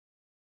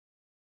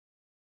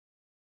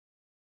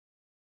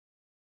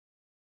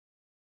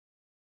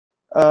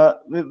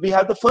we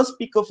have the first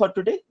speaker for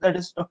today, that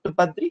is Dr.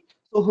 Badri,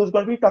 so who's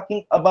going to be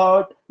talking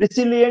about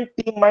resilient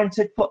team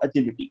mindset for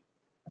agility.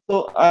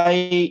 So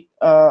I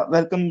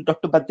welcome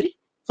Dr. Badri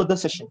for the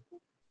session.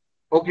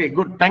 Okay,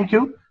 good. Thank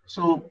you.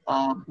 So,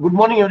 good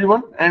morning,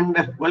 everyone,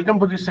 and welcome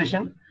to this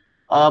session.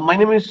 My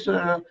name is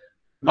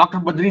Dr.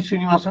 Badri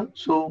Srinivasan.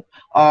 So,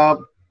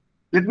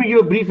 let me give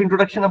a brief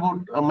introduction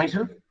about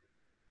myself.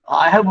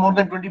 I have more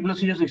than 20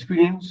 plus years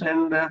experience,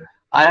 and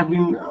I have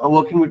been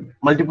working with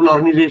multiple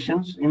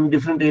organizations in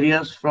different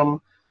areas,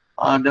 from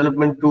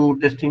development to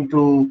testing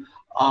to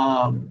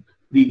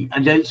the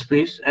agile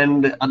space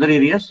and other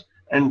areas.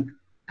 And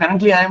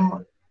currently, I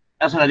am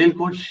as an agile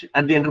coach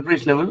at the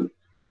enterprise level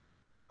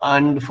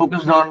and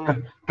focused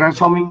on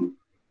transforming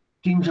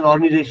teams and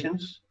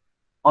organizations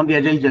on the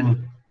agile journey.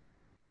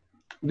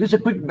 This is a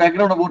quick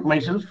background about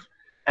myself,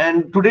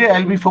 and today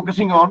I'll be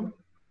focusing on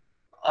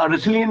a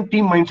resilient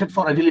team mindset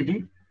for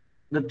agility.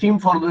 The theme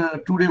for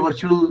the two-day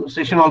virtual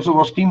session also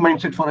was team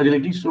mindset for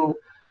agility. So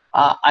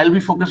I'll be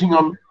focusing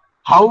on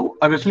how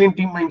a resilient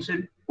team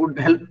mindset would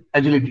help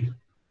agility.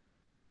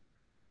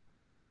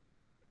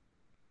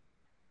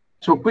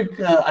 So quick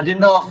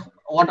agenda of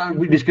what I'll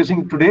be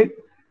discussing today.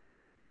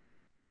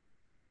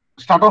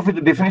 Start off with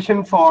the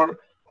definition for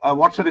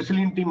what's a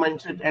resilient team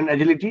mindset and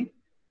agility,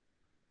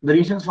 the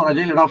reasons for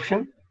agile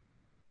adoption,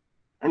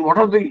 and what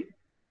are the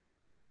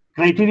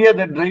criteria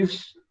that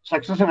drives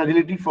success and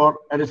agility for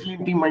a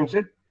resilient team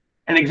mindset,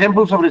 and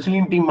examples of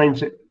resilient team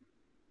mindset.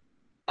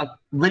 A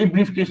very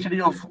brief case study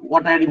of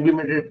what I had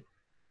implemented,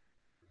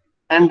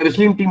 and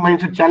resilient team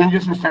mindset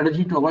challenges and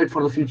strategy to avoid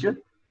for the future.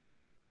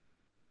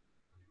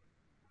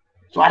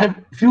 So I have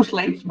a few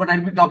slides, but I'll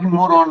be talking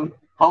more on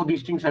how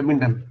these things have been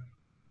done.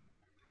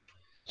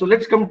 So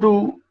let's come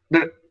to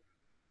the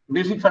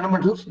basic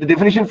fundamentals, the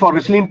definition for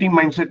resilient team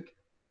mindset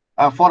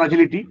for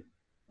agility.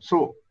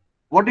 So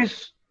what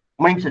is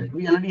mindset?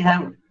 We already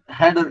have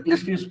had our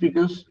illustrious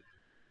speakers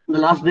in the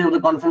last day of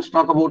the conference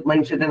talk about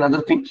mindset and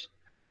other things.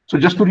 So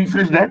just to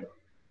refresh that,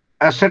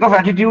 a set of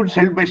attitudes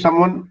held by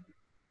someone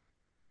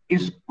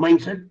is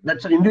mindset.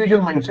 That's an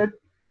individual mindset.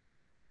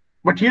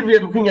 But here we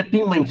are looking at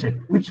team mindset,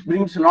 which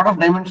brings a lot of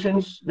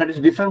dimensions that is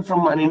different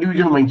from an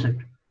individual mindset.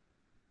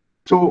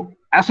 So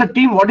as a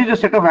team, what is a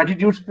set of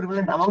attitudes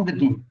prevalent among the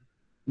team?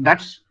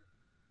 That's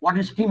what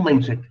is team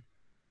mindset.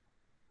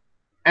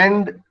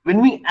 And when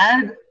we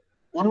add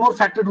one more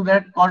factor to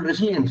that called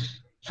resilience.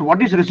 So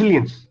what is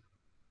resilience?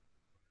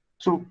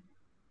 So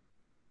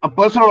a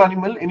person or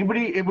animal,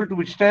 anybody able to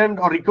withstand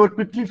or recover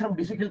quickly from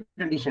difficult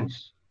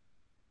conditions,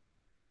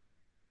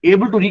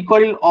 able to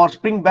recoil or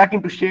spring back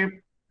into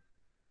shape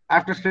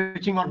after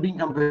stretching or being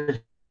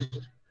compressed.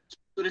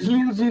 So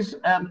resilience is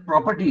a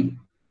property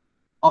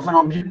of an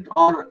object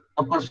or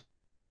a person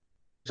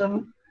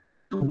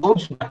to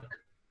bounce back.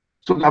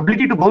 So the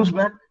ability to bounce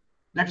back,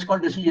 that's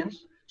called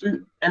resilience. So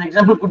an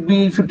example could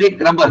be, if you take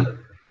rubber,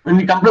 when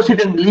we compress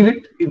it and leave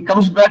it, it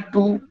comes back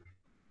to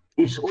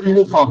its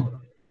original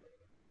form.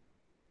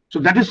 So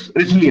that is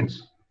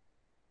resilience.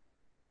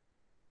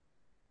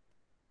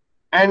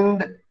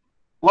 And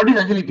what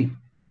is agility?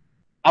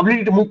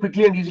 Ability to move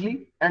quickly and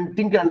easily and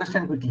think and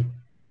understand quickly.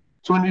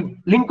 So when we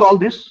link all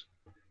this,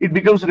 it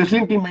becomes a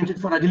resilient team mindset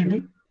for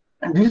agility.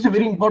 And this is a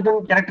very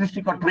important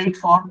characteristic or trait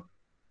for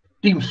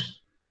teams.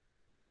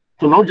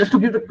 So now, just to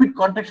give the quick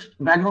context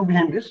background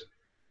behind this,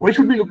 why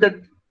should we look at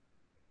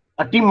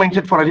a team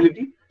mindset for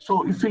agility?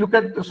 So if you look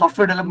at the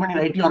software development in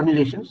IT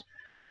organizations,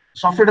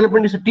 software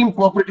development is a team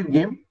cooperative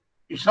game.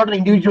 It's not an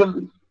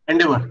individual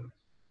endeavor.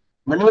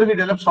 Whenever we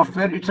develop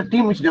software, it's a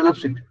team which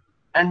develops it.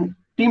 And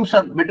teams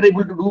are better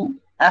able to do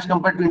as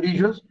compared to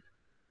individuals.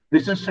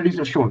 Research studies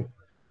have shown.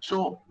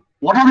 So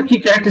what are the key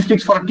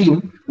characteristics for a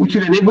team which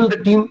will enable the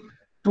team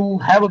to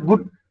have a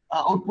good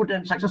output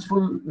and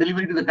successful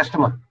delivery to the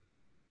customer?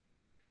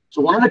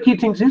 So one of the key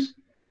things is,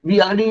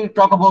 we already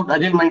talk about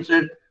agile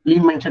mindset,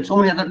 lean mindset, so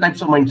many other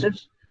types of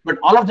mindsets, but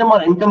all of them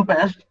are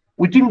encompassed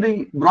within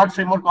the broad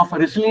framework of a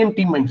resilient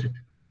team mindset.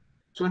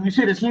 So when we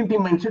say resilient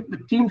team mindset, the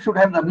team should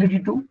have the ability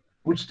to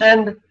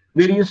withstand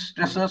various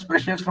stressors,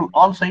 pressures from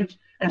all sides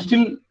and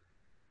still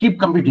keep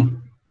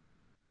competing.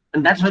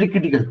 And that's very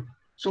critical.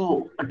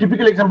 So a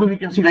typical example we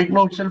can see right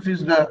now itself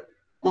is the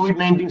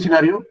COVID-19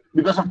 scenario.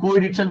 Because of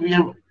COVID itself, we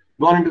have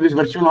gone into this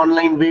virtual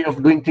online way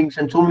of doing things,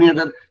 and so many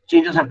other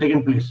changes have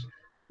taken place.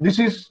 This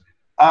is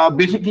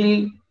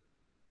basically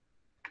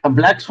a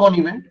black swan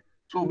event,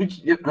 so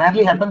which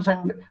rarely happens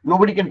and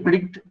nobody can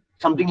predict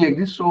something like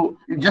this. So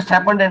it just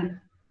happened, and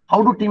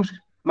how do teams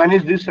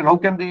manage this and how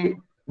can they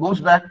bounce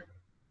back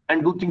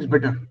and do things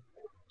better?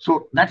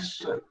 So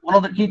that's one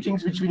of the key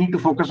things which we need to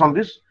focus on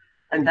this.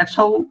 And that's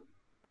how,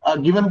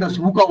 given the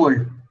VUCA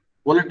world,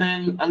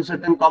 volatile,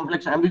 uncertain,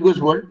 complex, ambiguous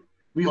world,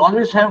 we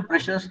always have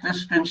pressure,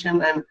 stress,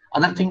 tension, and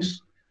other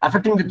things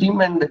affecting the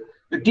team. And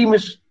the team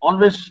is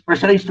always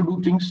pressurized to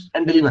do things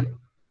and deliver.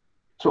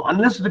 So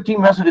unless the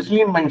team has a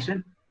resilient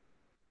mindset,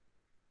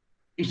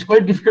 it's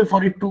quite difficult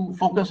for it to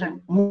focus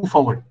and move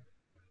forward.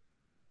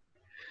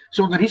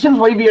 So the reasons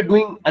why we are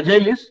doing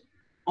Agile is,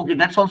 okay,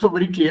 that's also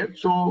very clear.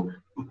 So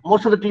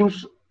most of the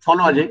teams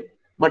follow Agile.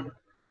 but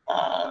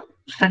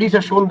studies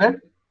have shown that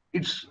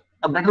it's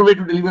a better way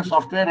to deliver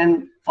software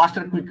and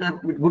faster, quicker,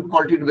 with good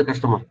quality to the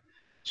customer.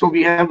 So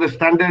we have the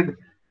standard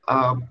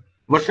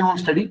version 1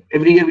 study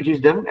every year which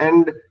is done,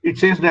 and it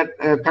says that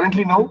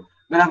currently now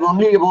there are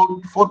only about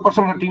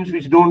 4% of the teams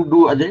which don't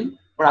do agile,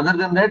 but other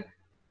than that,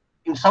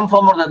 in some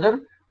form or the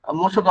other,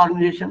 most of the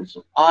organizations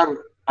are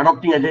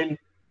adopting agile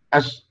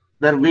as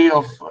their way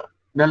of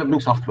developing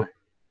software.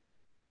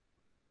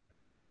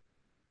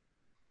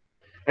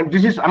 And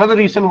this is another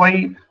reason why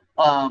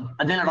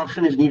agile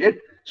adoption is needed.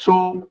 So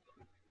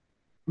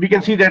we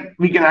can see that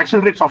we can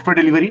accelerate software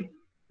delivery,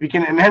 we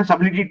can enhance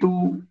ability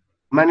to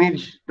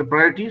manage the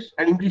priorities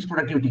and increase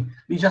productivity.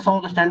 These are some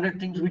of the standard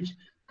things which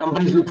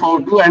companies look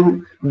forward to,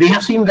 and they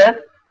have seen that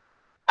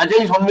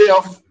agile is one way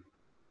of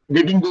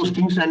getting those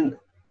things, and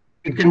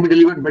it can be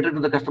delivered better to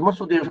the customer,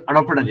 so they have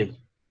adopted agile.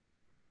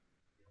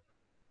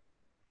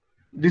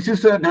 This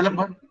is a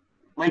developer,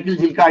 Michael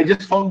Jilka. I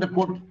just found the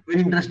quote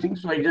very interesting,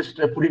 so I just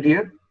put it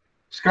here.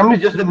 Scrum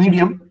is just the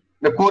medium,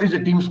 the core is the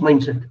team's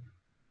mindset.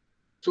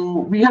 So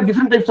we have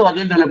different types of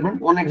agile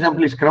development. One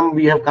example is Scrum,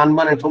 we have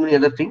Kanban and so many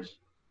other things.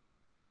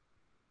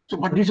 So,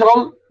 but these are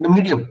all the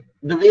medium,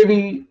 the way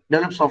we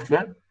develop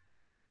software.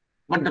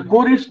 But the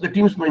core is the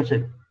team's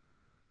mindset.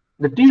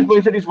 The team's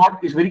mindset is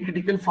what is very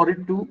critical for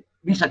it to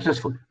be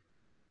successful.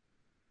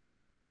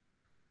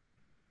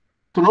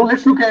 So now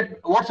let's look at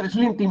what's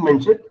resilient team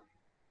mindset.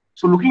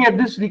 So looking at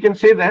this, we can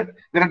say that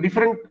there are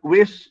different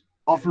ways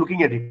of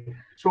looking at it.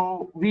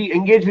 So we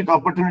engage with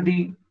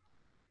opportunity,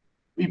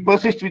 we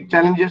persist with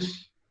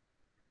challenges,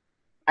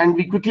 and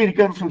we quickly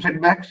recover from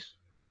setbacks,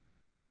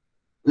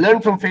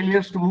 learn from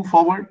failures to move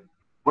forward,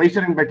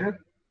 wiser and better.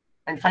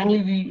 And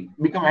finally, we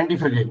become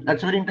anti-fragile.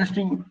 That's a very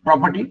interesting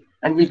property,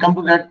 and we'll come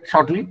to that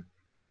shortly.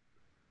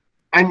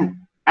 And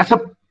as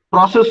a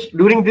process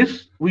during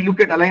this, we look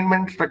at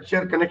alignment,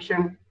 structure,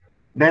 connection,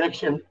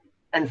 direction,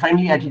 and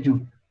finally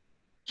attitude.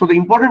 So the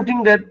important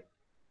thing that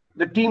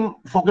the team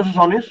focuses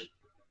on is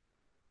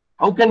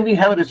how can we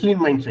have a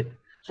resilient mindset.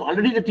 So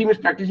already the team is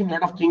practicing a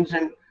lot of things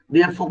and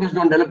they are focused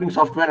on developing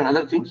software and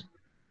other things.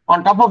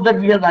 On top of that,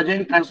 we have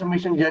agile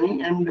transformation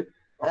journey, and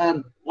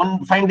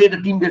one fine day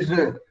the team gets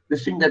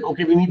this thing that,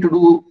 okay, we need to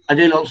do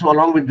agile also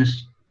along with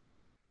this.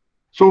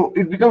 So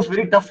it becomes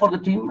very tough for the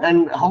team,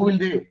 and how will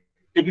they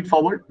take it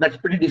forward? That's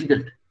pretty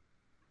difficult.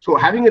 So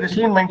having a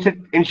resilient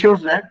mindset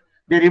ensures that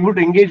they're able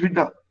to engage with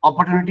the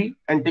opportunity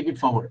and take it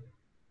forward.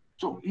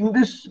 So in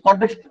this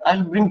context,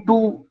 I'll bring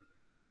two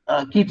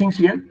key things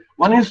here.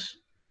 One is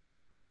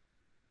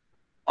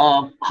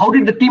how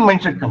did the team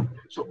mindset come?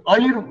 So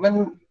earlier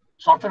when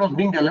software was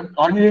being developed,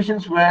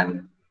 organizations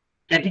were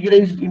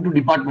categorized into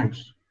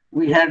departments.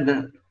 We had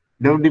the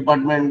dev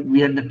department, we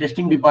had the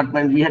testing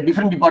department, we had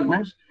different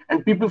departments,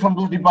 and people from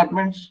those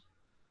departments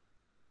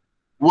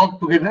work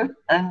together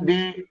and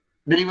they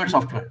deliver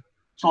software.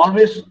 So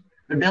always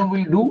the dev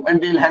will do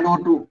and they'll hand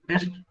over to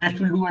test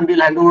will do and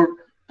they'll hand over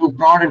to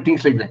prod and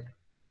things like that.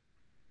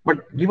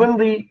 But given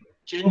the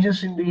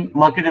changes in the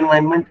market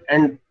environment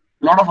and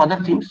a lot of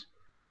other things,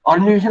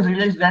 organizations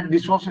realized that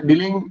this was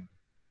delaying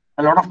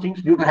a lot of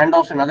things due to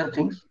handoffs and other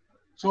things.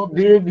 So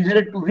they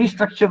decided to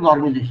restructure the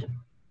organization.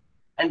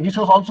 And this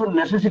was also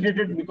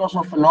necessitated because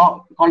of a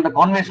law called the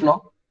Conway's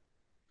Law.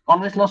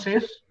 Conway's Law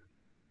says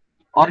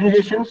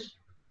organizations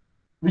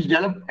which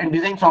develop and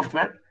design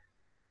software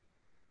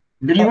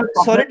deliver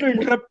software.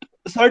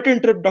 Sorry to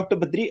interrupt, Dr.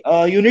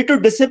 Badri. You need to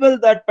disable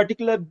that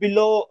particular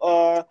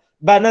below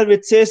banner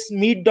which says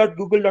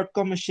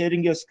meet.google.com is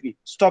sharing your screen.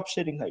 Stop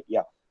sharing hide.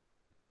 Yeah.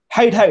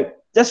 Hide.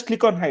 Just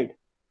click on hide.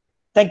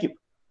 Thank you.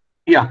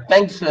 Yeah,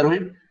 thanks,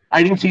 Rohit.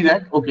 I didn't see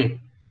that. Okay.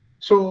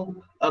 So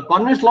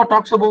Conway's Law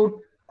talks about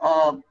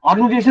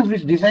organizations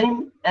which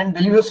design and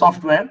deliver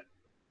software.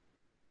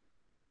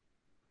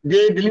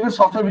 They deliver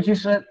software which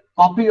is a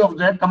copy of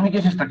their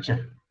communication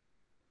structure.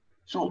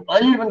 So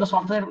earlier when the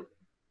software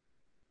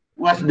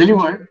was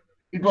delivered,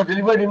 it was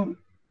delivered in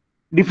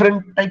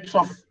different types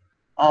of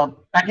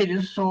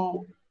packages.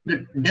 So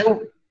the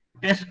dev,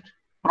 test,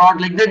 prod,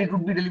 like that, it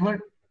would be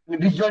delivered in a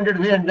disjointed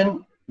way and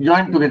then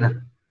joined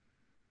together.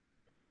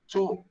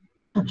 So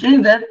to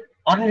change that,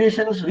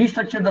 organizations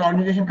restructured the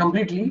organization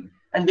completely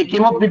and they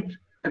came up with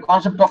the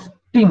concept of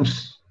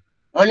teams.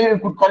 Earlier, you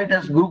could call it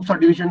as groups or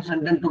divisions,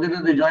 and then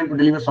together they join to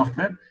deliver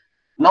software.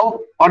 Now,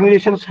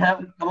 organizations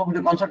have come up with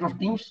the concept of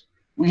teams.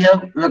 We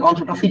have the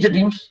concept of feature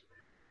teams.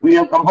 We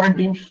have component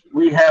teams.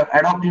 We have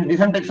ad hoc teams,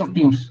 different types of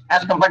teams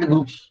as compared to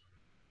groups.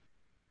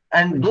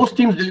 And those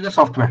teams deliver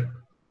software.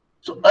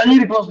 So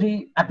earlier, it was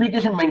the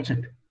application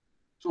mindset.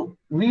 So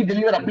we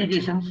deliver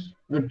applications.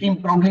 The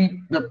team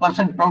proudly, the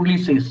person proudly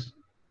says.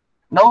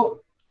 Now,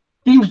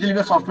 teams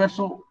deliver software.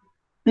 So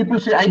people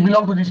say, I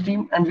belong to this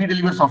team, and we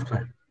deliver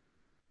software.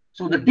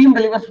 So the team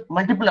delivers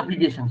multiple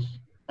applications.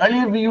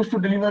 Earlier, we used to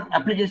deliver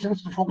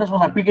applications. The focus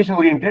was application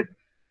oriented.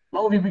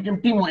 Now we became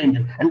team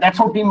oriented, and that's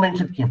how team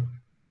mindset came.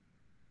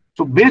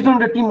 So based on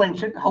the team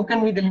mindset, how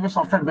can we deliver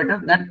software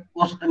better? That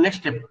was the next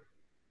step.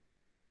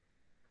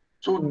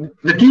 So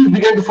the teams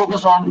began to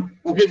focus on,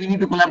 okay, we need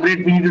to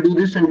collaborate, we need to do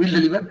this, and we'll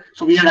deliver.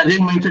 So we had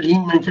agile mindset,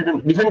 lean mindset,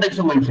 and different types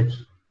of mindsets.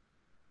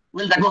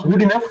 Well, that was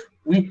good enough.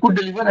 We could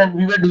deliver, and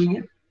we were doing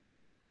it.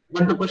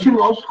 But the question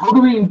was, how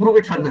do we improve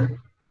it further?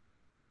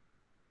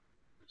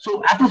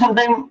 So after some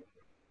time,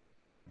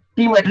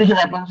 team attrition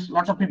happens,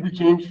 lots of people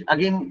change,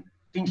 again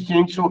things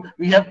change. So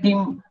we have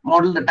team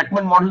model, the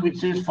Tuckman model, which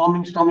says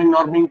forming, storming,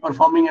 norming,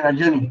 performing, and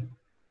adjourning.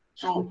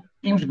 So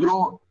teams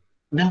grow,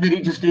 then they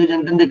reach a stage,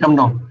 and then they come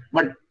down.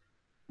 But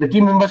the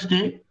team members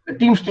stay, the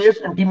team stays,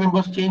 and team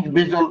members change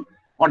based on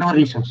whatever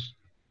reasons.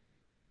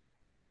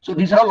 So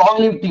these are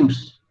long-lived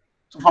teams.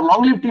 So for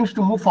long-lived teams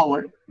to move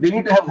forward, they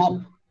need to have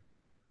hope.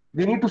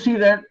 They need to see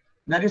that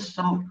there is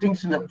some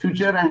things in the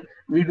future, and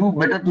we do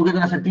better together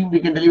as a team, we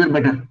can deliver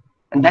better.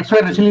 And that's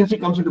where resiliency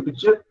comes into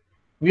picture.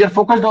 We are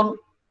focused on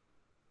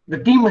the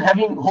team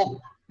having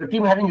hope, the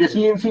team having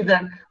resiliency,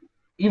 that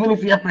even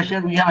if we have pressure,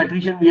 we have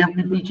attrition, we have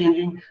people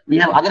changing, we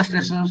have other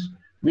stressors,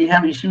 we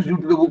have issues due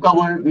to the VUCA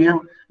world, we have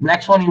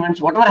black swan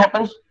events, whatever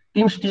happens,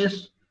 team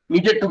stays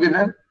knitted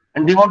together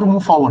and they want to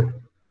move forward.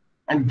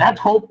 And that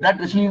hope, that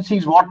resiliency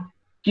is what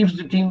keeps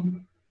the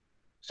team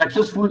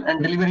successful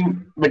and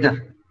delivering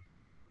better.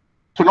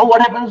 So now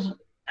what happens,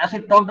 as I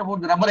talked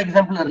about the rubber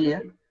example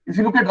earlier, if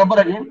you look at rubber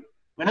again,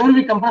 whenever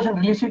we compress and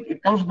release it,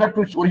 it comes back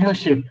to its original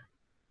shape.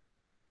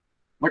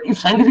 But if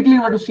scientifically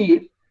you want to see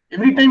it,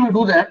 every time you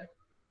do that,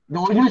 the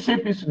original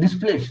shape is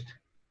displaced.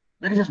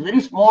 There is a very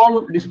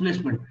small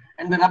displacement,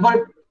 and the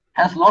rubber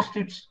has lost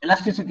its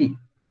elasticity,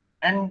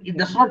 and it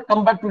does not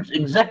come back to its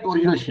exact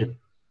original shape.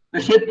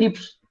 The shape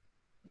keeps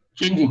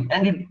changing,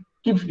 and it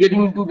keeps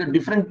getting into the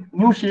different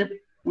new shape,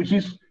 which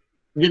is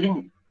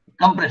getting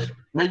compressed,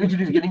 by which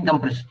it is getting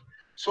compressed.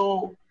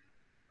 So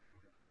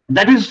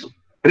that is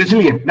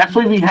resilient. That's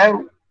why we have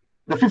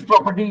the fifth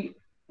property,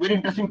 very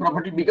interesting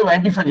property, become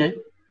anti-fragile.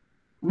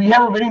 We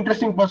have a very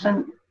interesting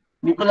person,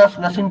 Nicholas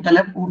Nassim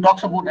Taleb, who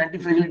talks about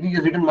anti-fragility. He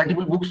has written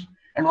multiple books,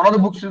 and one of the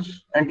books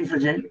is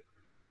anti-fragile.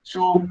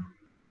 So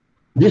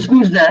this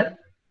means that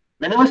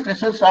whenever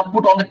stressors are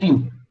put on the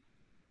team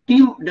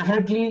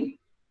definitely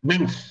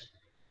bends.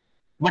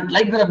 But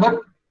like the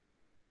rubber,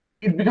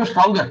 it becomes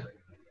stronger.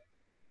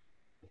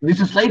 This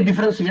is a slight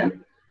difference here.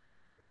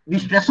 The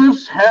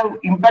stressors have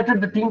impacted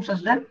the team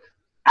such that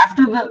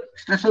after the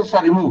stressors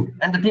are removed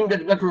and the team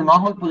gets back to a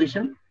normal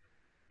position,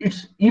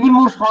 it's even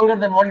more stronger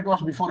than what it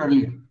was before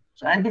earlier.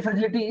 So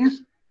anti-fragility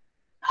is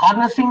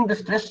harnessing the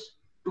stress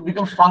to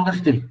become stronger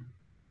still.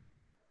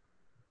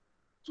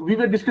 So we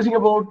were discussing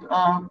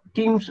about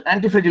teams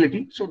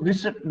anti-fragility. So this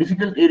is a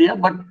difficult area,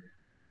 but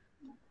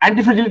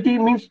anti-fragility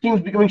means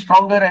teams becoming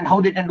stronger and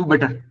how they can do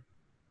better.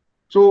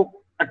 So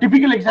a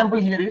typical example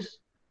here is,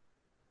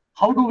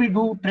 how do we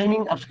do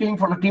training, upskilling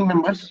for the team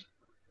members,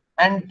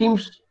 and team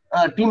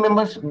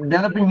members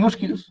developing new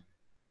skills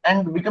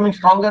and becoming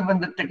stronger when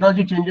the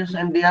technology changes,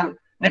 and they are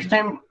next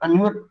time a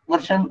newer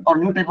version or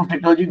new type of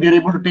technology, they're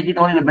able to take it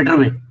on in a better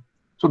way.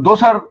 So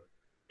those are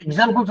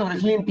examples of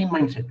resilient team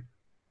mindset,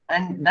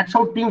 and that's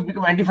how teams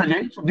become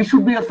anti-fragile. So this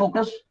should be a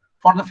focus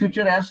for the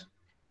future as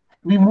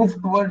we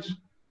move towards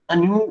a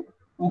new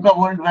VUCA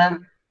world where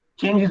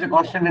change is a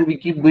constant and we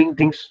keep doing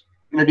things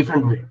in a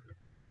different way.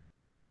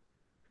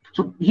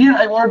 So here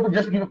I wanted to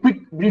just give a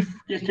quick brief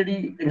case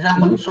study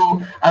example.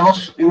 So I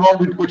was involved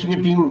with coaching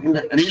a team in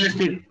the real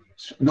estate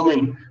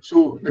domain.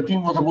 So the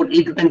team was about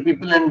 8 to 10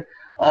 people, and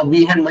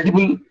we had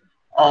multiple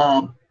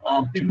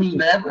people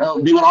there.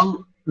 They were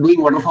all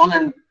doing waterfall,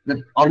 and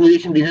the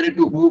organization decided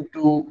to move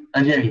to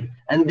Agile,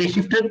 and they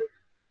shifted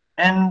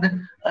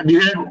and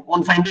decided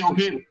one fine day,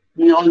 okay,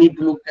 we all need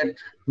to look at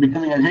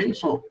becoming Agile.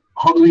 So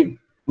how do we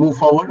move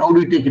forward? How do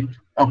we take it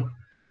up?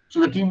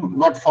 So the team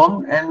got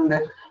formed, and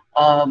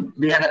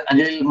they had an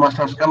Agile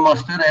master, Scrum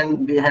master,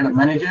 and they had a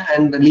manager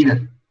and the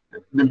leader,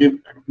 the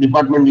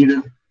department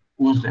leader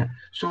who was there.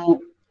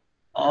 So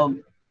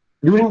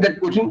during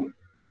that coaching,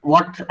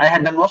 what I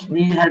had done was,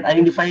 we had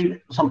identified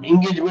some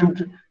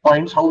engagement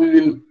points, how we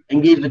will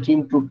engage the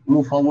team to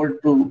move forward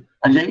to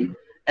Agile,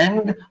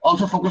 and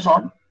also focus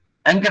on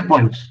anchor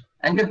points.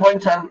 Anchor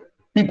points are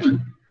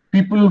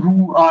people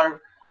who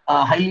are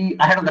highly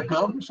ahead of the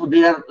curve. So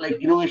they are like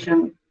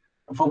innovation,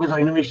 focus on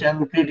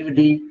innovation,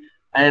 creativity,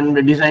 and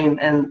design,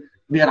 and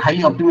they are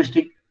highly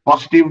optimistic,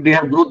 positive, they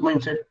have growth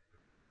mindset,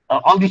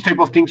 all these type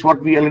of things,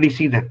 what we already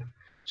see there.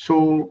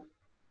 So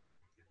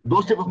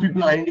those type of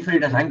people are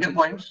identified as anchor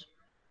points.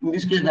 In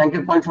this case, the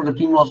anchor point for the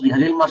team was the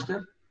Agile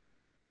master,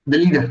 the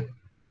leader,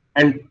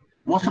 and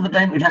most of the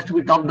time it has to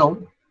be top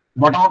down.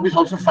 Bottom up is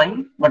also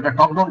fine, but a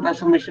top down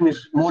transformation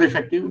is more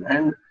effective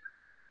and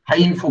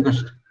highly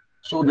focused.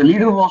 So the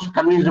leader was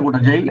convinced about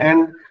Agile,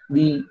 and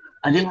the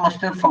Agile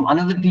master from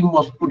another team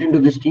was put into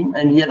this team,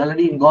 and he had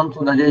already gone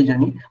through the Agile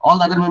journey. All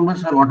the other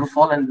members were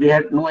waterfall, and they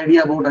had no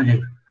idea about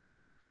Agile.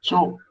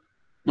 So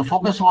the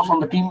focus was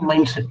on the team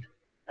mindset,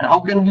 and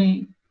how can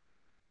we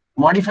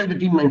modify the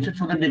team mindset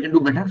so that they can do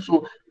better.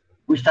 So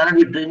we started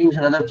with trainings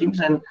and other things,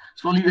 and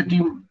slowly the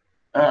team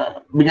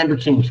began to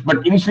change.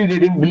 But initially they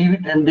didn't believe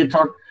it, and they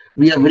thought,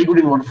 we are very good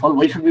in waterfall,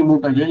 why should we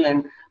move to Agile?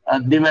 And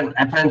they were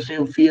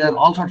apprehensive, fear,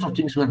 all sorts of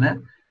things were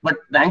there. But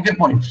the anchor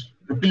points,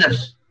 the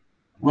pillars,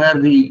 where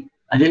the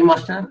agile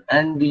master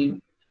and the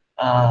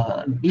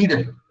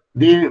leader,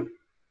 they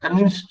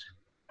convinced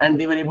and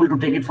they were able to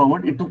take it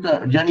forward. It took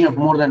a journey of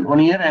more than 1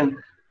 year, and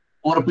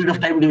over a period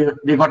of time,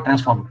 they got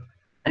transformed.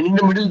 And in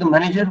the middle, the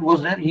manager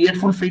was there. He had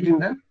full faith in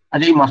the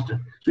agile master.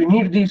 So you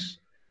need these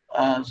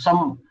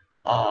some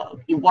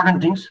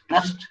important things: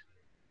 trust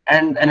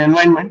and an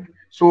environment.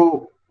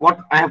 So what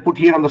I have put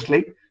here on the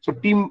slide. So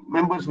team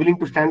members willing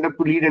to stand up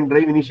to lead and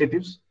drive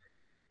initiatives,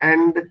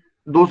 and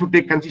those who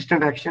take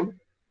consistent action.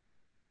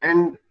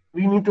 And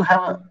we need to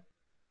have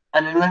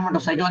an environment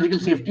of psychological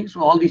safety,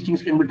 so all these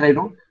things can be tried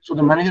out. So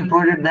the manager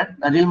provided that.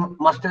 Agile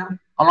master,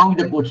 along with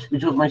the coach,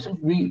 which was myself,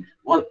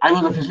 I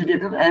was a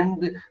facilitator,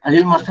 and the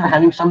agile master,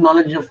 having some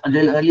knowledge of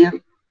agile earlier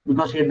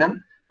because he had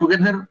done,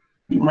 together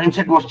the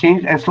mindset was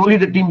changed, and slowly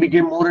the team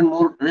became more and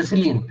more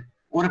resilient.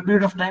 Over a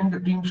period of time, the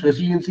team's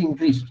resiliency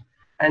increased,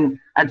 and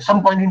at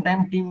some point in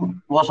time,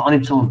 team was on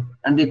its own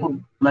and they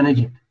could manage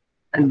it.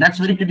 And that's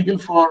very critical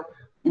for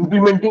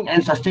implementing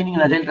and sustaining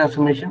an agile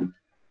transformation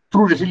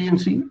through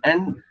resiliency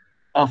and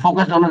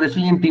focused on a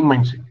resilient team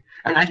mindset.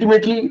 And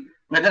ultimately,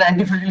 whether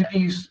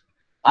anti-fragility is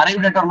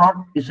arrived at or not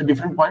is a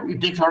different point.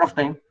 It takes a lot of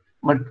time,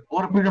 but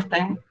over a period of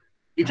time,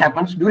 it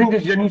happens. During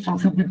this journey, some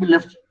few people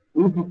left,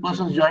 new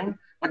persons joined,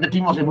 but the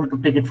team was able to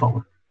take it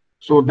forward.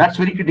 So that's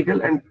very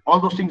critical, and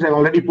all those things I've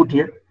already put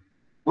here.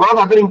 One of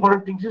the other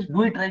important things is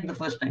do it right the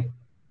first time.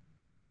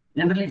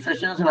 Generally,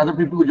 freshers and other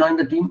people who join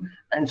the team,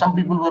 and some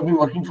people who have been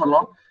working for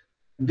long,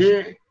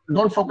 they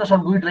don't focus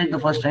on do it right the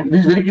first time.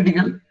 This is very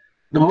critical.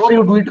 The more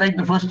you do it right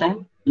the first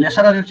time,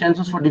 lesser are your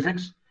chances for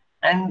defects,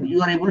 and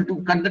you are able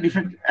to cut the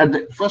defect at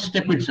the first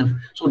step itself.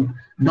 So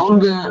down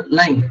the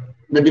line,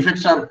 the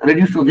defects are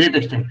reduced to a great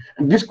extent.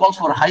 And this calls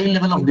for a high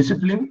level of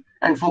discipline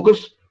and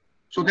focus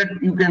so that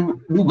you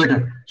can do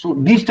better. So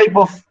these type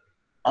of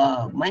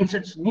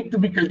mindsets need to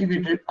be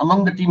cultivated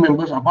among the team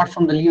members, apart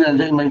from the lean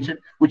agile mindset,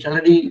 which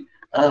already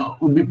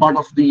would be part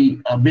of the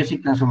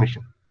basic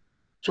transformation.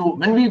 So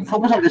when we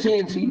focus on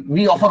resiliency,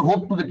 we offer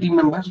hope to the team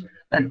members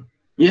that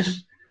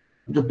yes,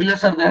 the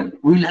pillars are there,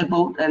 we will help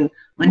out. And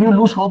when you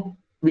lose hope,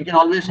 we can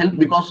always help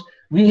because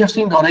we have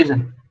seen the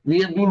horizon.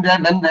 We have been there,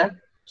 done that.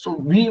 So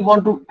we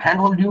want to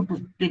handhold you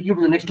to take you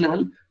to the next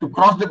level, to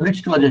cross the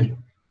bridge to agile.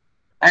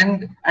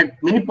 And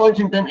at many points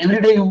in time,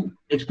 every day you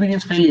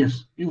experience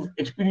failures, you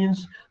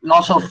experience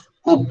loss of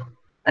hope.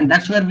 And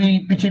that's where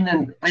we pitch in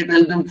and try to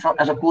help them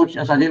as a coach,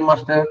 as a agile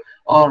master,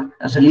 or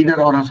as a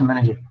leader, or as a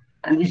manager.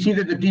 And we see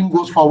that the team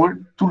goes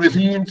forward through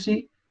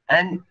resiliency,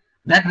 and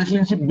that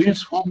resiliency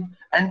builds hope,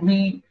 and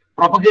we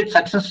propagate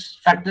success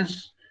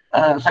factors,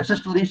 success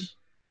stories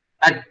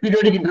at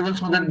periodic intervals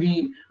so that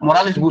the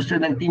morale is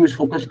boosted and team is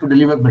focused to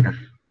deliver better.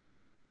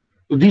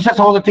 So these are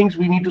some of the things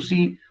we need to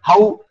see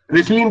how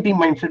resilient team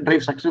mindset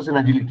drives success and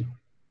agility.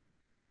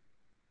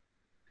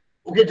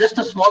 Okay, just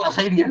a small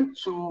aside here.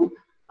 So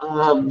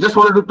just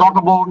wanted to talk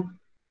about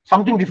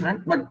something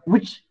different, but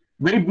which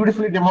very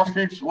beautifully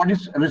demonstrates what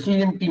is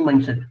resilient team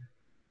mindset.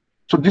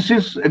 So this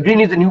is, green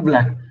is the new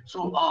black.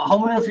 So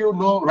how many of you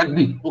know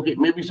rugby? Okay,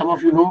 maybe some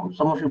of you know,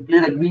 some of you play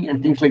rugby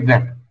and things like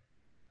that.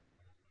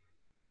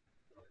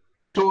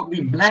 So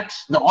the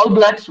blacks, the All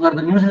Blacks were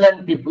the New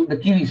Zealand people, the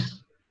Kiwis.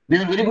 They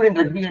were very good in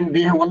rugby and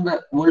they have won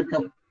the World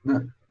Cup,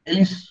 the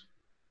Ellis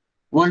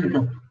World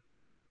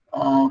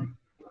Cup,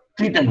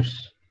 3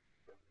 times.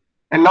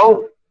 And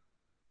now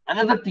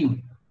another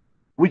team,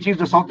 which is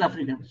the South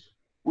Africans,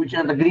 which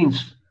are the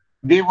Greens,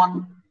 they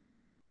won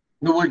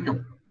the World Cup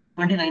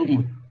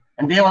 2019.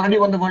 And they have already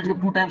won the World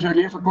Cup 2 times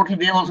earlier, so totally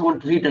they have also won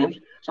 3 times.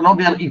 So now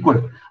they are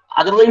equal.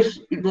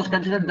 Otherwise, it was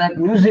considered that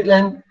New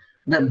Zealand,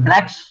 the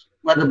Blacks,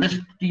 were the best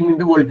team in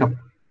the World Cup.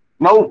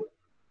 Now,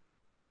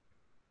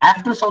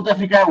 after South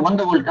Africa won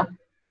the World Cup,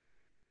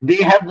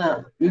 they have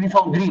the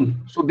uniform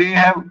green. So they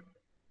have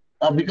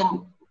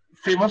become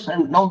famous,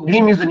 and now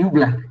green is the new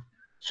black.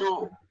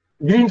 So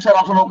Greens are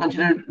also now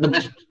considered the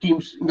best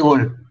teams in the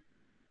world.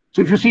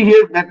 So if you see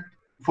here, that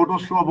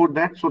photos show about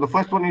that. So the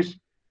first one is,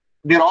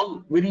 they're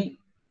all very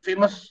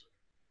famous,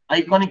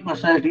 iconic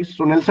personalities.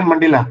 So Nelson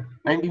Mandela,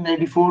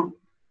 1994,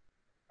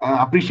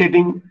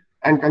 appreciating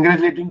and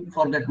congratulating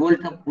for that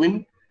World Cup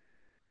win.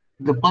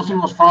 The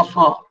person was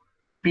François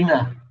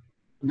Pina.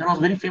 There was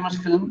a very famous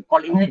film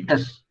called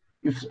Invictus,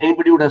 if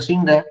anybody would have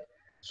seen that.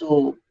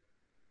 So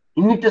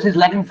Invictus is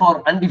Latin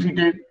for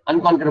undefeated,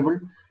 unconquerable.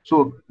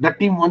 So that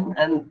team won,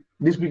 and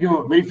this became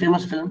a very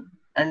famous film,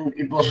 and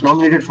it was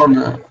nominated for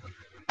the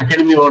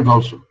Academy Awards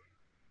also.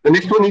 The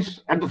next one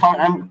is at the far,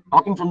 I'm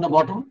talking from the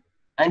bottom,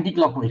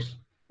 anti-clockwise.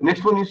 The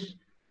next one is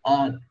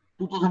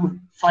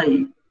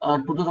 2005,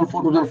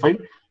 2004,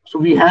 2005. So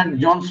we had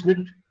John Smith,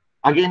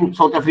 again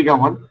South Africa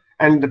won,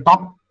 and the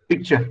top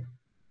picture,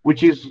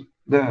 which is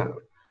the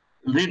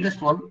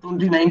latest one,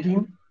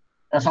 2019,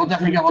 South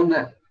Africa won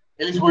the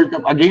Ellis World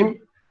Cup again,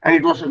 and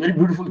it was a very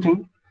beautiful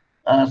thing.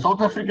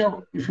 South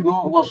Africa, if you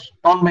know, was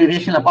torn by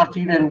racial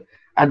apartheid, and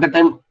at the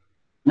time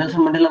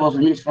Nelson Mandela was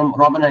released from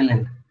Robben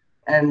Island,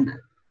 and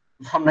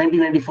from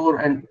 1994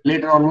 and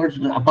later onwards,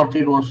 the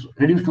apartheid was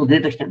reduced to a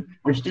great extent,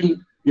 but still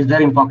is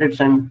there in pockets.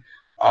 And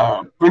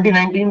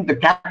 2019, the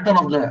captain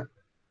of the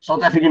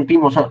South African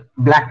team was a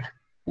black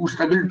who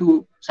struggled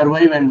to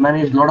survive and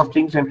manage a lot of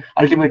things, and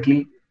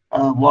ultimately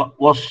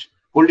was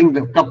holding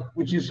the cup,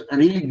 which is a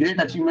really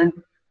great achievement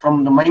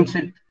from the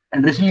mindset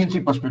and resiliency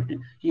perspective.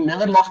 He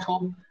never lost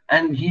hope,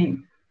 and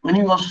when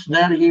he was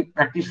there, he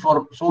practiced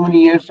for so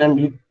many years, and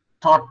he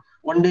thought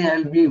one day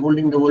I'll be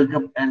holding the World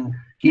Cup, and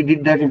he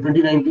did that in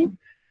 2019.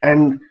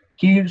 And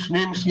his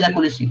name is Siya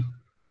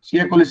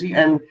Kolisi,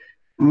 and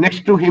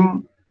next to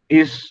him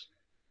is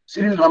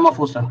Cyril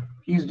Ramaphosa.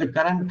 He is the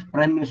current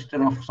Prime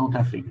Minister of South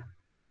Africa.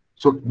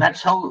 So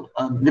that's how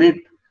a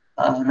great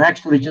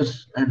rags to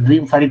riches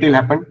dream fairy tale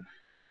happened,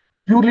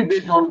 purely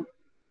based on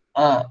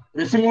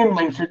resilient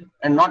mindset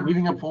and not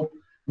giving up hope,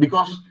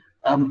 because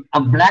a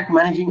black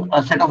managing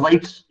a set of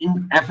whites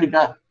in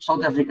Africa,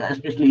 South Africa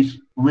especially, is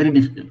very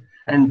difficult.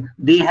 And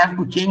they have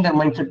to change their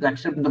mindset to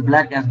accept the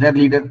black as their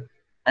leader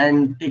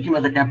and take him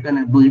as a captain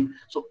and do it.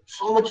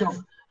 So much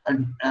of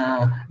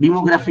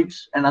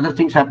demographics and other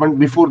things happened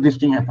before this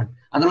thing happened.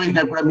 Otherwise,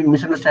 there could have been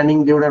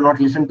misunderstanding. They would have not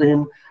listened to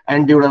him,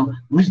 and they would have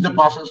missed the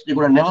passes. They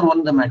would have never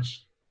won the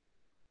match.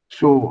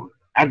 So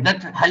at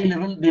that high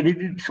level, they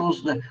did it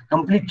shows the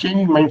complete change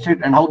in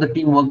mindset and how the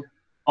team worked.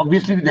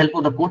 Obviously, with the help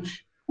of the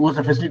coach, who was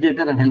a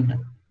facilitator and helped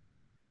them.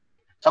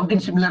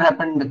 Something similar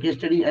happened in the case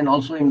study and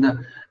also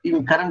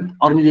in current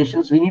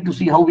organizations. We need to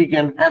see how we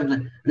can have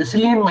the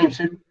resilient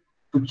mindset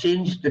to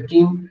change the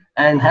team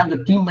and have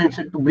the team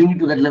mindset to bring it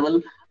to that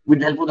level with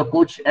the help of the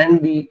coach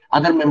and the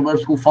other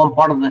members who form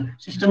part of the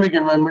systemic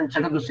environment,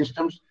 set up the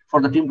systems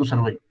for the team to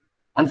survive.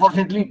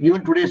 Unfortunately,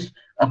 given today's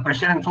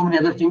pressure and so many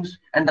other things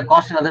and the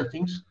cost and other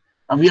things,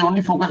 we are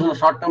only focused on the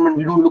short term and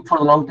we don't look for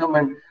the long term,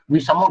 and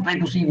we somehow try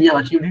to see we have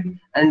achieved it,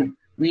 and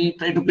we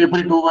try to paper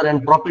it over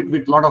and prop it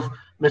with a lot of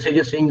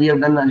messages saying we have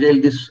done agile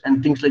this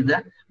and things like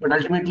that. But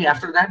ultimately,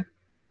 after that,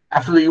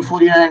 after the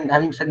euphoria and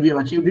having said we have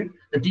achieved it,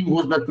 the team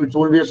goes back to its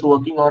old ways of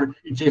working, or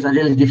it says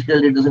agile is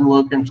difficult, it doesn't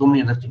work, and so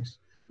many other things.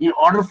 In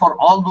order for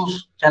all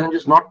those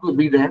challenges not to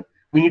be there,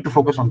 we need to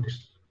focus on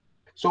this.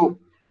 So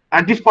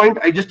at this point,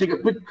 I just take a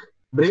quick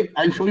break.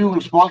 I'll show you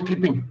a small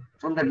clipping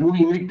from that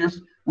movie Invictus,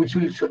 which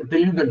will tell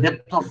you the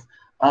depth of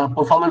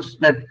performance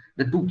that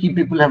the two key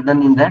people have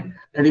done in that.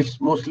 That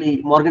is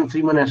mostly Morgan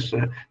Freeman as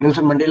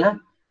Nelson Mandela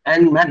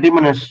and Matt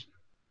Damon as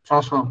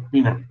Francois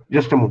Pienaar.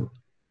 Just a moment.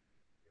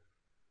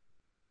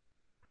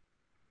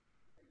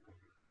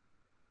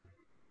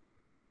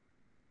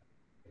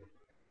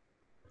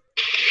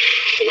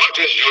 What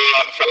is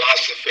your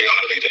philosophy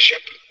on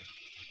leadership?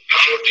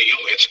 How do you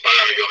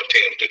inspire your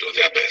team to do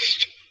their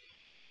best?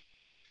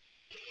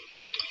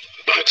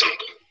 By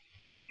example.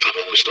 I've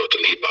always thought to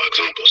lead by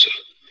example, sir.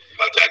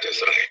 But that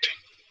is right.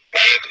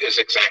 That is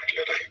exactly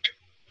right.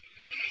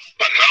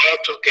 But how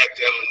to get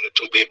them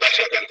to be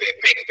better than they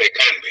think they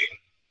can be?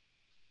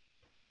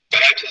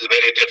 That is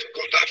very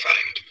difficult, I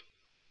find.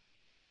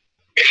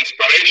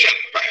 Inspiration,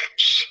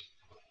 perhaps.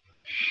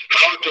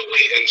 How do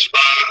we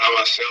inspire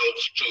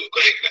ourselves to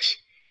greatness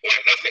when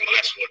nothing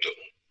less will do?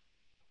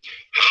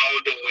 How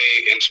do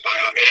we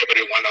inspire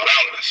everyone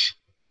around us?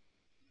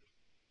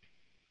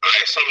 I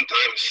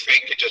sometimes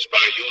think it is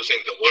by using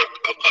the work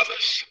of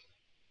others.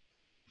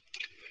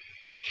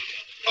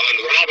 On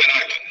Robben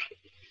Island,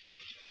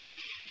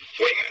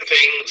 when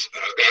things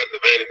got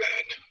very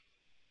bad,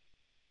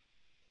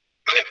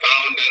 I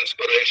found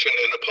inspiration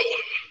in a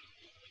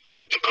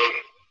poem,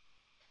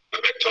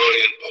 a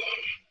Victorian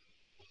poem.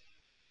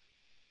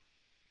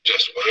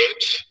 Just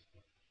words,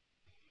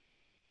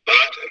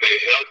 but they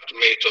helped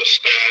me to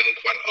stand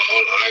when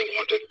all I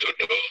wanted to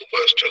do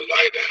was to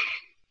lie down.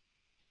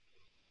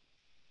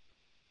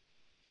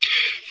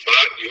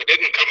 But you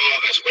didn't come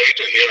all this way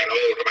to hear an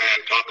old man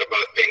talk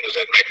about things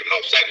that make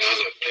no sense.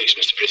 No, please,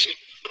 Mr. President.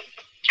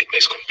 It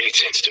makes complete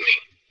sense to me.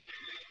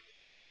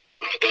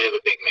 On the day of a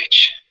big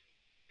match,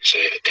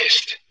 say a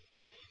test,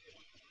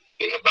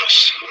 in the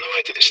bus on the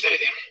way to the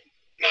stadium,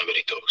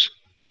 nobody talks.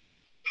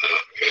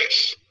 Ah,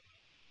 yes.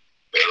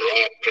 They're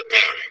all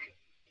preparing.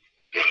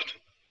 Right.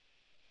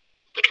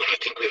 But when I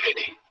think we're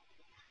ready,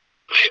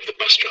 I have the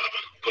bus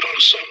driver put on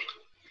a song.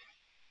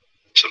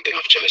 Something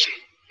I've chosen,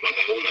 one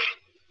we all know.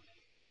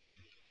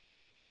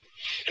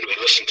 And we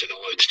listen to the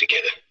words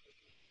together.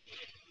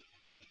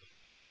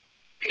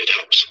 And it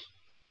helps.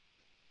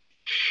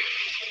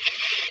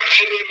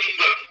 I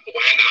remember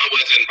when I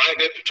was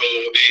invited to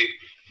the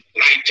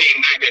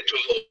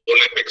 1992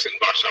 Olympics in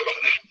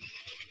Barcelona.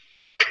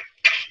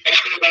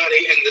 Everybody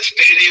in the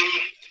stadium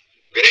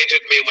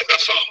greeted me with a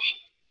song.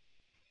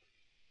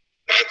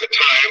 At the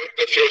time,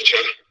 the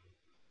future,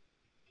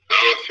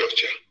 our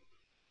future,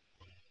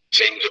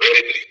 seemed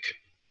very bleak.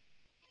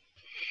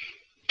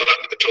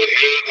 But to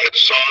hear that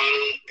song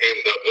in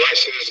the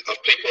voices of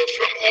people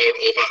from all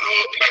over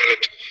our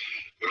planet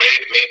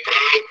made me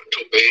proud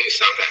to be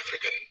South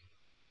African.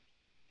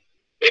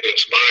 It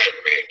inspired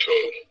me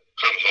to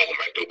come home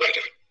and do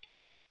better.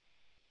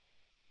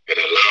 It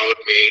allowed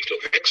me to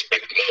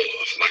expect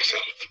more of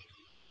myself.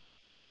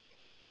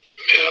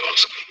 May I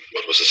ask,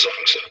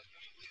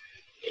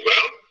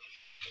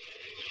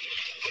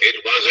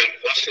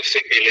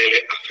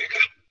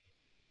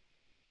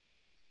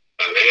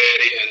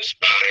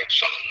 right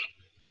song.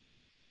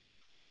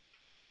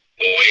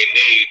 We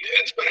need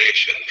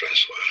inspiration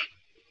transfer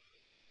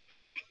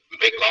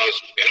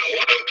because in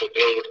order to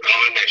build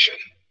our nation,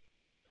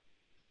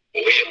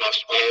 we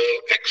must all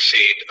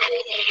exceed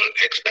our own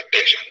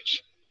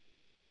expectations.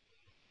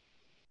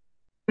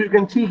 You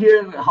can see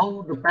here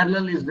how the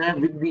parallel is there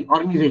with the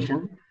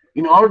organization.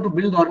 In order to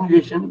build the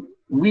organization,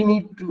 we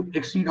need to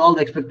exceed all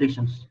the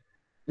expectations.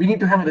 We need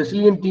to have a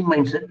resilient team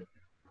mindset.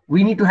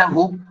 We need to have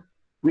hope.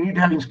 We need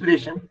to have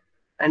inspiration.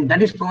 And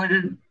that is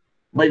provided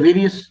by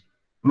various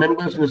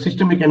members in a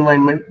systemic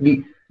environment,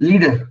 the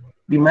leader,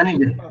 the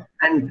manager,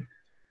 and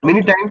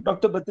many times.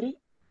 Dr. Badri?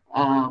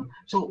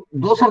 So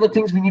those are the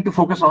things we need to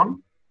focus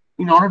on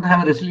in order to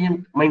have a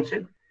resilient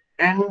mindset.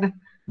 And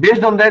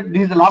based on that,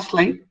 this is the last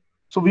slide.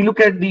 So we look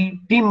at the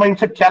team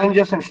mindset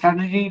challenges and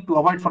strategy to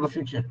avoid for the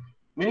future.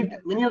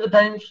 Many of the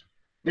times,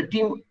 the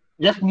team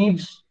just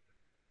needs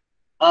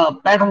a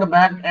pat on the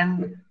back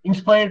and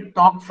inspired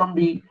talk from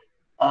the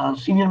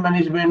senior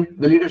management,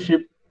 the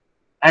leadership,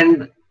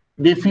 and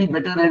they feel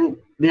better and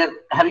they are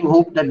having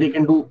hope that they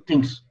can do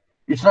things.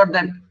 It's not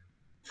that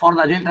for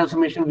the agile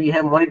transformation we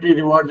have monetary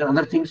rewards and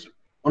other things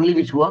only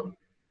which work.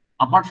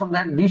 Apart from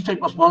that, these type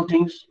of small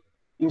things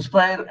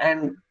inspire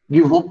and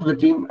give hope to the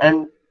team,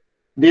 and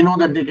they know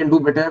that they can do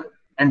better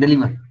and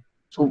deliver.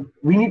 So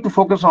we need to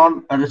focus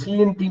on a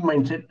resilient team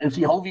mindset and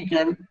see how we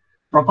can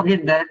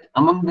propagate that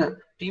among the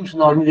teams in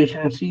the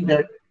organization and see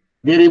that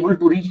they're able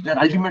to reach their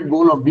ultimate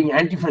goal of being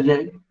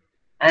anti-fragile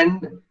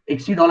and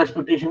exceed all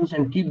expectations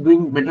and keep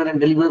doing better and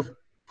deliver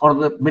for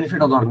the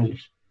benefit of the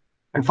organization.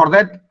 And for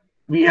that,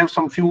 we have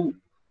some few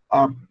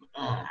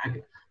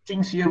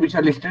things here which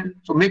are listed.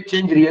 So make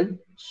change real.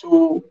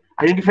 So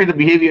identify the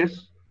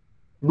behaviors,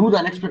 do the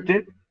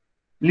unexpected,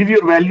 live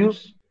your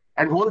values,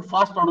 and hold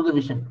fast onto the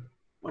vision.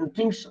 When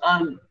things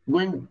are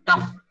going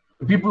tough,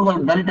 the people who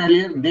have done it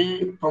earlier,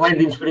 they provide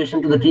the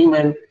inspiration to the team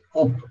and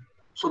hope.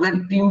 So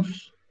that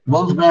teams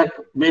bounce back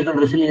based on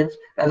resilience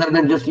rather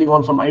than just live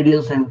on some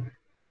ideals and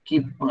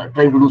keep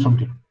trying to do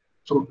something.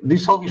 So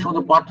this is how we show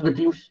the path to the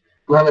teams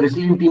to have a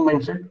resilient team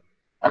mindset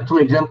through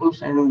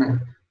examples and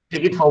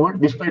take it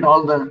forward despite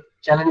all the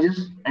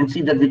challenges and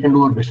see that we can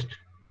do our best.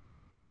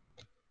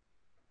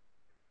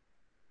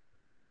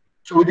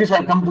 So with this,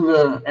 I come to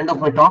the end of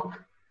my talk.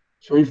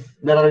 So if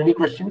there are any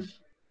questions,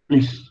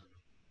 please.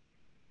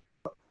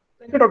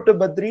 Thank you, Dr.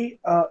 Badri.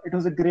 It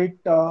was a great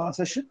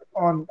session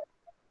on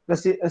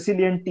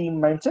resilient team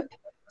mindset.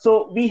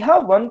 So we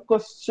have one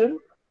question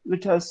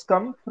which has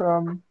come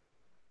from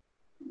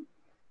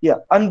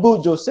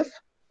Anbu Joseph.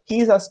 He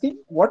is asking,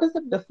 what is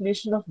the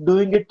definition of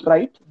doing it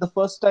right the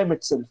first time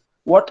itself?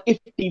 What if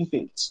team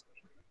fails?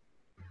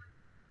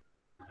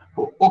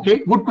 Okay,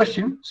 good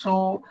question.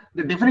 So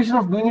the definition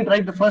of doing it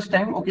right the first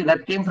time, okay,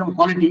 that came from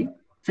quality,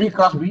 Phil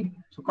Crosby.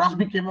 So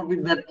Crosby came up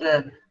with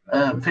that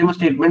famous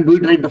statement, do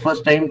it right the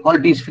first time,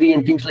 quality is free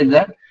and things like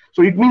that.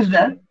 So it means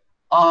that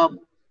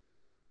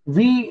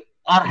we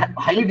are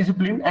highly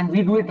disciplined and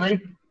we do it right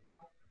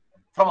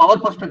from our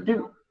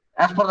perspective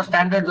as per the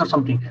standards or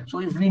something. So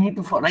if we need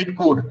to write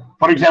code,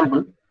 for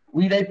example,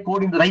 we write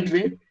code in the right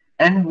way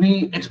and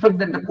we expect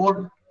that the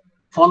code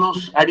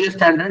follows Agile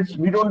standards.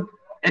 We don't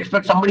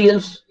expect somebody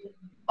else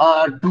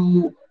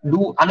to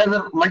do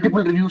another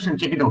multiple reviews and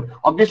check it out.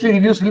 Obviously,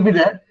 reviews will be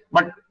there,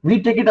 but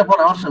we take it upon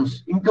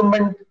ourselves,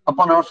 incumbent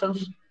upon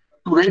ourselves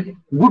to write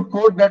good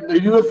code that the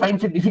reviewer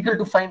finds it difficult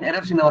to find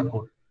errors in our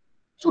code.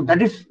 So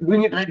that is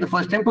doing it right the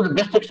first time to the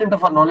best extent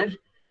of our knowledge.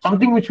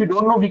 Something which we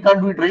don't know, we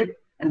can't do it right.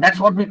 And that's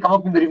what we come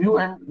up in the review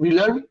and we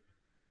learn.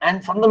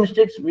 And from the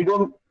mistakes, we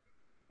don't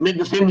make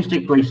the same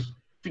mistake twice.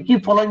 If we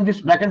keep following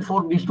this back and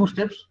forth, these two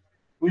steps,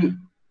 we'll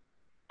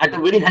at a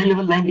very high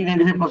level,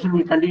 90-95%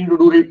 will continue to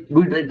do it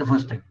right the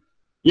first time.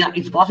 Yeah,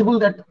 it's possible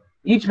that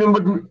each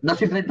member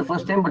does it right the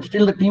first time, but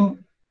still the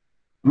team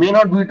may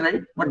not do it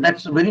right, but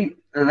that's a very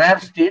rare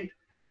state.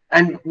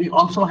 And we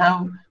also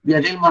have the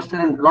Agile Master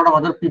and a lot of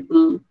other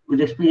people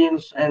with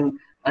experience, and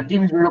a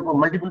team is made up of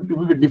multiple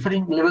people with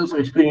differing levels of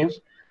experience.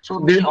 So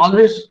they'll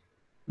always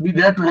be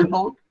there to help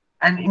out.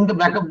 And in the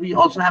backup, we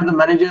also have the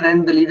manager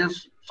and the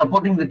leaders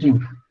supporting the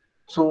team.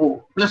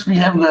 So plus we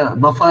have the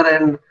buffer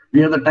and we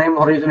have the time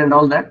horizon and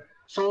all that.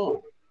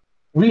 So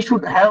we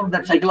should have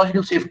that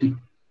psychological safety,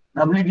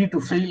 the ability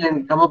to fail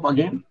and come up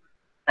again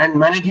and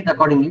manage it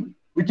accordingly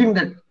within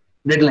that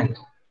deadline.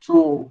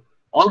 So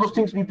all those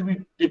things need to be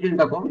taken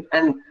into account,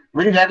 and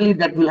very rarely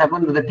that will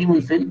happen that the team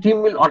will fail.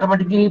 Team will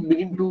automatically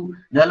begin to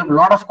develop a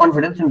lot of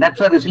confidence, and that's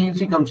where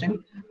resiliency comes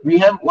in. We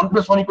have 1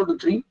 + 1 =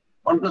 3.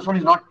 1 + 1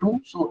 is not 2.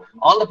 So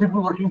all the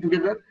people working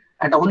together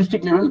at a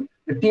holistic level,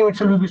 the team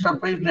itself will be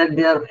surprised that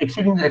they are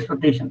exceeding their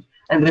expectations,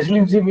 and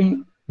resiliency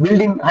will build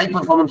in high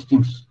performance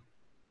teams.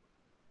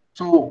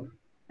 So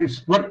it's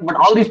but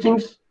all these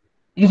things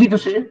easy to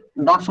say,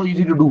 not so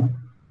easy to do.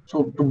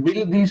 So to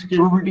build these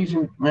capabilities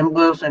in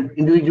members and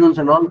individuals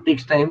and all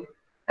takes time.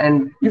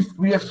 And if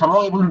we are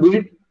somehow able to do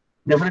it,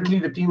 definitely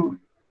the team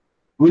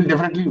will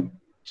definitely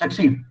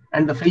succeed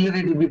and the failure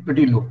rate will be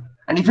pretty low.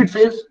 And if it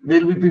fails,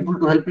 there will be people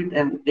to help it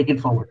and take it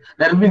forward.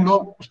 There will be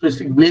no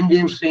specific blame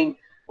games saying,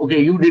 okay,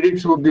 you did it,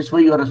 so this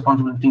way you are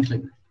responsible, things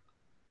like that.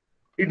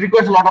 It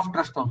requires a lot of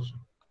trust also.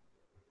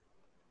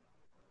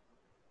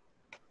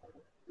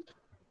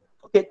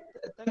 Okay,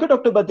 thank you,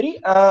 Dr. Badri.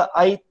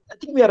 I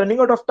think we are running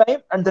out of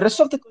time, and the rest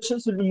of the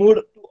questions will be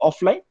moved to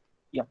offline.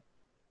 Yeah,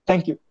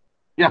 thank you.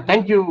 Yeah,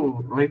 thank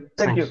you, Rohit.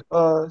 Thank Thanks.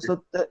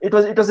 you.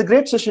 It was a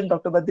great session,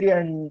 Dr. Badri,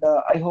 and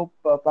I hope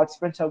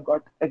participants have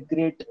got a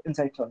great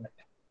insights on it.